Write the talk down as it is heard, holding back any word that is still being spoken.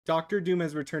Doctor Doom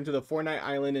has returned to the Fortnite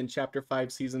Island in Chapter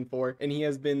 5 Season 4, and he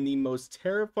has been the most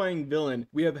terrifying villain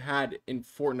we have had in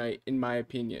Fortnite, in my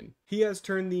opinion. He has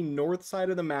turned the north side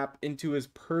of the map into his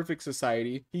perfect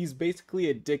society. He's basically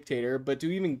a dictator, but to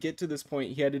even get to this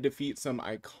point, he had to defeat some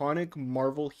iconic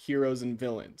Marvel heroes and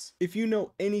villains. If you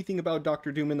know anything about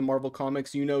Doctor Doom in the Marvel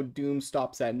comics, you know Doom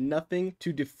stops at nothing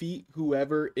to defeat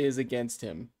whoever is against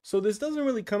him. So this doesn't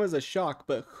really come as a shock,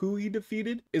 but who he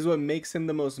defeated is what makes him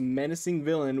the most menacing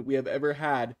villain we have ever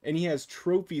had, and he has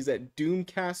trophies at Doom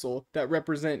Castle that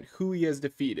represent who he has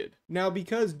defeated. Now,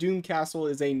 because Doom Castle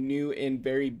is a new and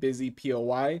very busy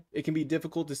POI, it can be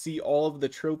difficult to see all of the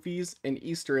trophies and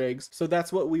Easter eggs, so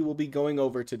that's what we will be going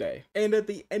over today. And at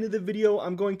the end of the video,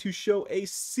 I'm going to show a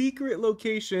secret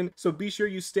location, so be sure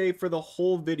you stay for the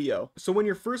whole video. So when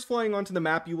you're first flying onto the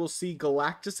map, you will see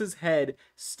Galactus's head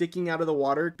sticking out of the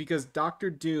water because Doctor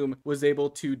Doom was able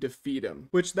to defeat him,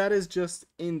 which that is just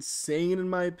insane in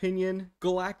my opinion.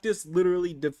 Galactus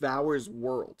literally devours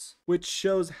worlds, which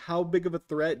shows how big of a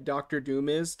threat Doctor Doom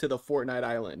is to the Fortnite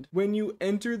Island. When you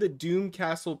enter the Doom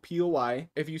Castle POI,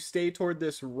 if you stay toward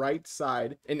this right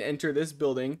side and enter this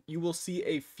building, you will see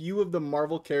a few of the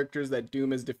Marvel characters that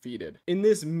Doom has defeated. In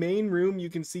this main room, you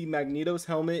can see Magneto's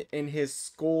helmet and his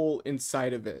skull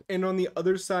inside of it. And on the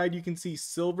other side, you can see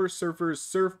Silver Surfer's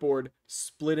surfboard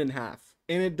split in half.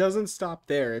 And it doesn't stop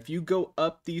there. If you go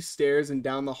up these stairs and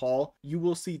down the hall, you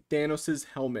will see Thanos'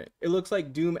 helmet. It looks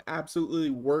like Doom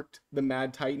absolutely worked the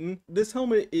Mad Titan. This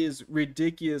helmet is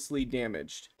ridiculously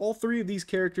damaged. All three of these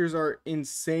characters are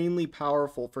insanely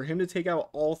powerful. For him to take out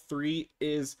all three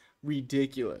is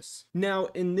ridiculous. Now,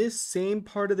 in this same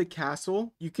part of the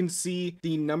castle, you can see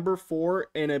the number 4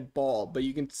 and a ball, but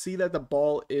you can see that the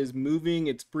ball is moving,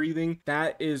 it's breathing.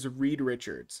 That is Reed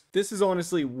Richards. This is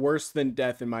honestly worse than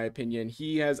death in my opinion.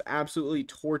 He has absolutely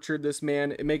tortured this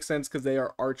man. It makes sense because they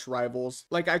are arch rivals.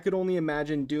 Like, I could only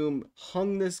imagine Doom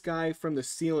hung this guy from the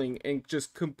ceiling and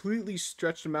just completely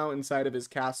stretched him out inside of his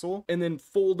castle and then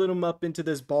folded him up into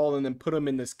this ball and then put him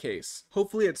in this case.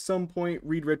 Hopefully at some point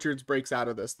Reed Richards breaks out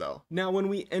of this though. Now, when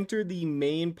we enter the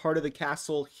main part of the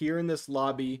castle here in this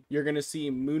lobby, you're going to see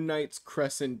Moon Knight's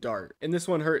crescent dart. And this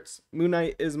one hurts. Moon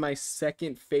Knight is my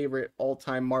second favorite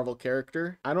all-time Marvel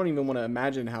character. I don't even want to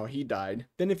imagine how he died.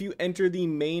 Then if you enter the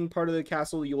main part of the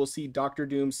castle, you will see Doctor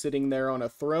Doom sitting there on a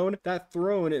throne. That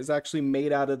throne is actually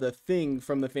made out of the Thing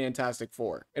from the Fantastic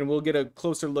Four. And we'll get a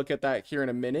closer look at that here in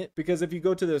a minute, because if you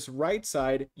go to this right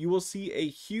side, you will see a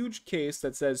huge case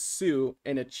that says Sue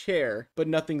and a chair, but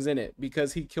nothing's in it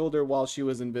because he killed her while she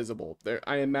was invisible. There,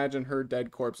 I imagine her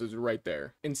dead corpse is right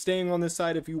there. And staying on this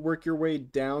side, if you work your way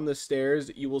down the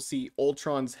stairs, you will see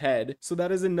Ultron's head. So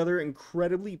that is another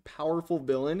incredibly powerful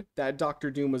villain that Doctor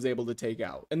Doom was able to take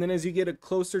out. And then as you get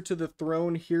closer to the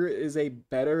throne, here is a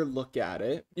better look at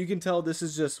it. You can tell this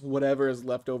is just whatever is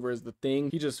left over as the Thing.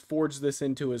 He just forged this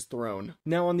into his throne.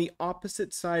 Now on the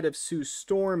opposite side of Sue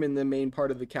Storm in the main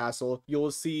part of the castle, you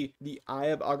will see the Eye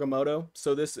of Agamotto.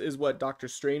 So this is what Doctor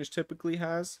Strange typically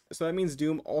has. So that means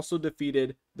Doom also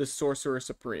defeated the Sorcerer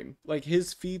Supreme. Like,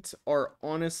 his feats are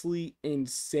honestly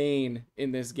insane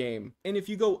in this game. And if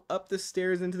you go up the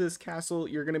stairs into this castle,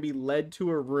 you're going to be led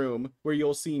to a room where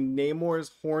you'll see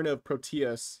Namor's Horn of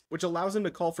Proteus, which allows him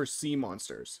to call for sea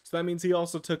monsters. So that means he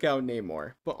also took out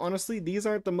Namor. But honestly, these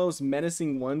aren't the most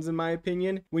menacing ones in my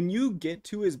opinion. When you get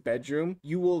to his bedroom,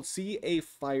 you will see a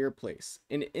fireplace.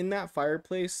 And in that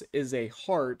fireplace is a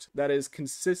heart that is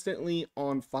consistently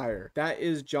on fire. That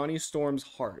is Johnny Storm's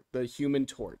heart, the Human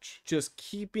Torch, just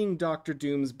keeping Doctor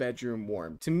Doom's bedroom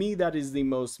warm. To me, that is the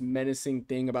most menacing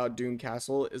thing about Doom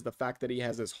Castle, is the fact that he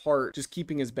has his heart just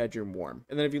keeping his bedroom warm.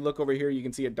 And then if you look over here, you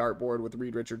can see a dartboard with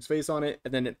Reed Richards' face on it,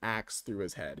 and then an axe through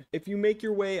his head. If you make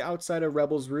your way outside of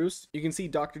Rebel's Roost, you can see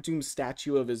Doctor Doom's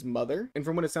statue of his mother. And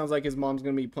from what it sounds like, his mom's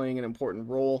going to be playing an important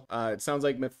role. It sounds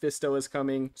like Mephisto is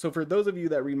coming. So for those of you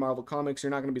that read Marvel Comics,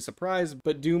 you're not going to be surprised,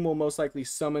 but Doom will most likely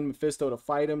summon Mephisto to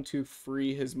fight him to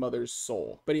free his mother's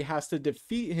soul. But he has to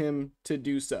defeat him to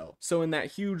do so. So in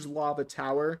that huge lava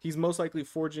tower, he's most likely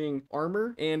forging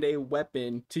armor and a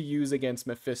weapon to use against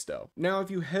Mephisto. Now,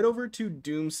 if you head over to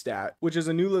Doomstat, which is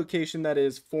a new location that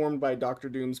is formed by Doctor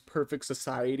Doom's perfect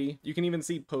society, you can even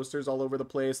see posters all over the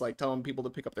place, like telling people to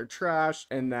pick up their trash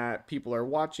and that people are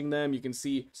watching them. You can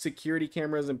see security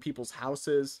cameras in people's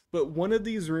houses. But one of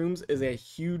these rooms is a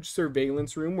huge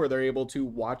surveillance room where they're able to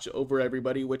watch over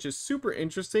everybody, which is super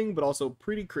interesting, but also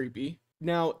pretty creepy.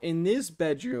 Now, in this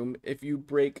bedroom, if you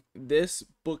break this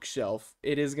bookshelf,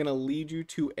 it is going to lead you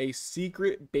to a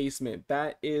secret basement.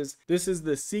 This is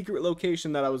the secret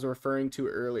location that I was referring to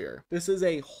earlier. This is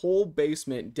a whole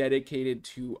basement dedicated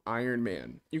to Iron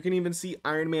Man. You can even see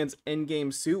Iron Man's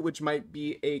endgame suit, which might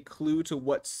be a clue to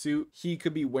what suit he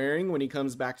could be wearing when he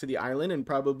comes back to the island and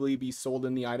probably be sold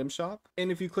in the item shop.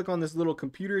 And if you click on this little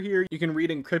computer here, you can read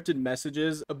encrypted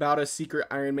messages about a secret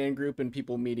Iron Man group and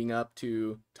people meeting up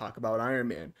to talk about Iron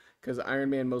Man, because Iron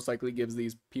Man most likely gives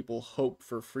these people hope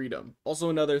for freedom. Also,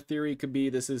 another theory could be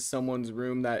this is someone's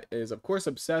room that is, of course,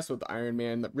 obsessed with Iron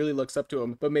Man, that really looks up to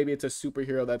him, but maybe it's a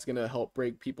superhero that's going to help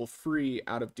break people free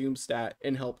out of Doomstat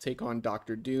and help take on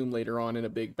Doctor Doom later on in a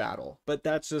big battle. But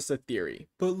that's just a theory.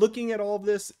 But looking at all of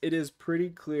this, it is pretty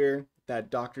clear that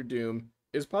Doctor Doom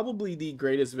is probably the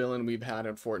greatest villain we've had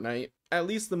in Fortnite. At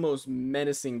least the most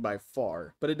menacing by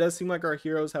far. But it does seem like our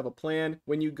heroes have a plan.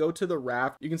 When you go to the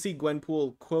raft, you can see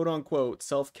Gwenpool quote unquote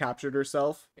self-captured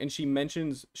herself, and she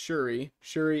mentions Shuri.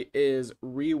 Shuri is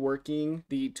reworking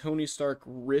the Tony Stark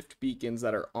rift beacons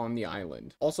that are on the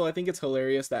island. Also, I think it's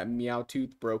hilarious that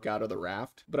Meowtooth broke out of the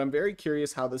raft, but I'm very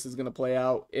curious how this is going to play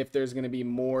out, if there's going to be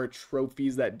more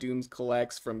trophies that Dooms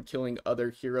collects from killing other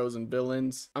heroes and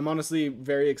villains. I'm honestly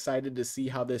very excited to see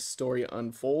how this story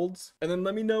unfolds. And then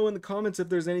let me know in the comments if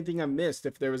there's anything I missed,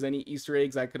 if there was any Easter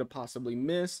eggs I could have possibly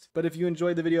missed. But if you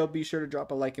enjoyed the video, be sure to drop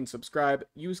a like and subscribe.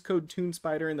 Use code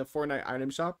TuneSpider in the Fortnite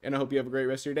item shop, and I hope you have a great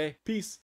rest of your day. Peace!